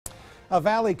A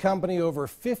Valley company over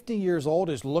 50 years old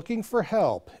is looking for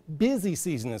help. Busy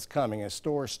season is coming as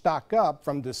stores stock up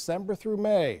from December through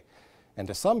May. And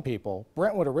to some people,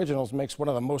 Brentwood Originals makes one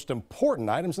of the most important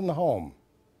items in the home.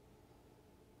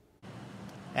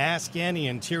 Ask any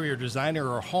interior designer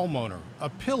or homeowner. A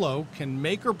pillow can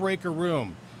make or break a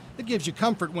room. It gives you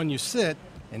comfort when you sit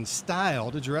and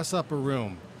style to dress up a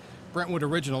room. Brentwood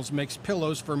Originals makes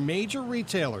pillows for major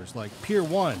retailers like Pier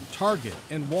 1, Target,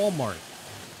 and Walmart.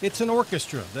 It's an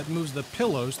orchestra that moves the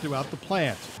pillows throughout the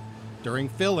plant. During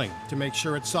filling, to make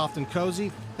sure it's soft and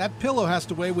cozy, that pillow has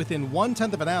to weigh within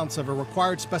 1/10 of an ounce of a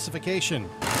required specification.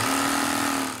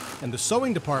 And the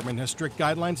sewing department has strict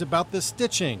guidelines about the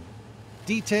stitching.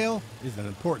 Detail is an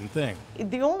important thing.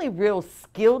 The only real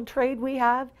skilled trade we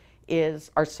have is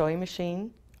our sewing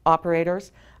machine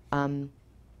operators.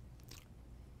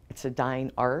 It's a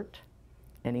dying art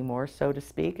anymore, so to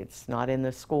speak. It's not in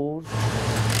the schools.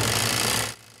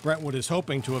 Brentwood is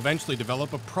hoping to eventually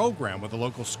develop a program with a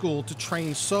local school to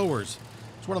train sewers.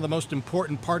 It's one of the most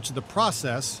important parts of the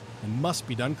process and must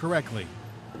be done correctly.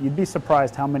 You'd be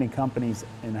surprised how many companies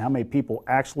and how many people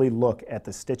actually look at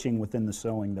the stitching within the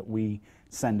sewing that we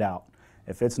send out.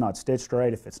 If it's not stitched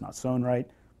right, if it's not sewn right,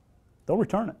 they'll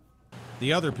return it.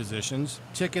 The other positions,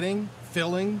 ticketing,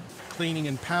 filling, cleaning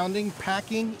and pounding,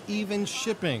 packing, even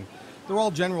shipping. They're all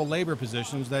general labor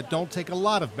positions that don't take a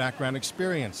lot of background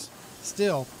experience.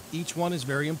 Still, each one is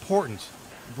very important.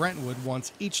 Brentwood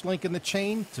wants each link in the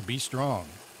chain to be strong.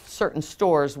 Certain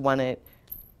stores want it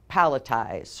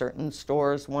palletized. Certain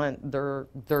stores want their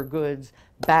goods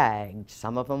bagged.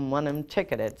 Some of them want them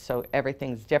ticketed, so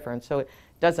everything's different. So it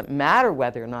doesn't matter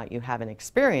whether or not you have an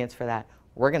experience for that.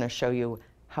 We're going to show you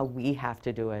how we have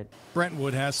to do it.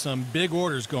 Brentwood has some big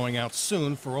orders going out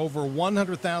soon for over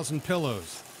 100,000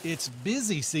 pillows. Its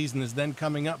busy season is then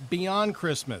coming up beyond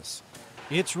Christmas.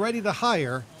 It's ready to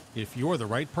hire if you're the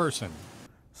right person.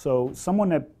 So someone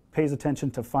that pays attention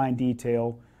to fine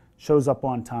detail, shows up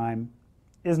on time,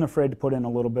 isn't afraid to put in a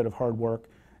little bit of hard work,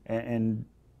 and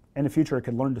in the future it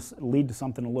could lead to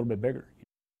something a little bit bigger.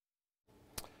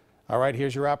 All right,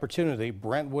 here's your opportunity.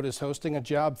 Brentwood is hosting a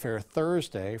job fair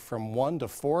Thursday from 1 to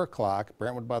 4 o'clock.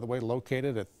 Brentwood, by the way,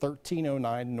 located at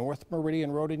 1309 North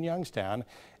Meridian Road in Youngstown.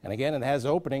 And again, it has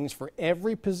openings for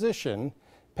every position.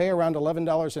 Pay around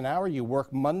 $11 an hour. You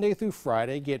work Monday through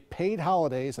Friday, get paid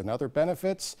holidays and other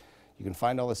benefits. You can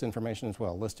find all this information as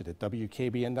well listed at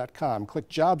WKBN.com. Click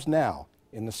Jobs Now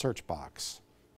in the search box.